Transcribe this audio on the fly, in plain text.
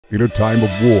In a time of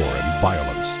war and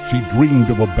violence, she dreamed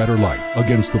of a better life.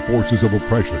 Against the forces of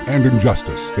oppression and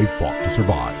injustice, they fought to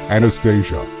survive.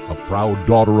 Anastasia, a proud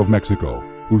daughter of Mexico,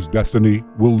 whose destiny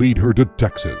will lead her to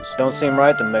Texas. Don't seem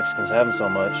right the Mexicans have them so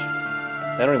much.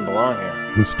 They don't even belong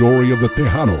here. The story of the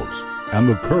Tejanos and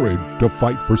the courage to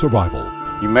fight for survival.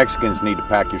 You Mexicans need to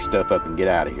pack your stuff up and get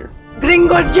out of here.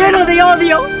 Gringo lleno de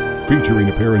odio! Featuring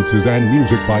appearances and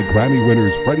music by Grammy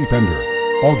winners Freddy Fender,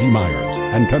 Augie Meyers,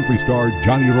 and country star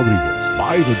Johnny Rodriguez.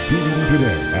 Buy the DVD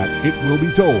today at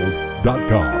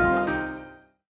itwillbetold.com.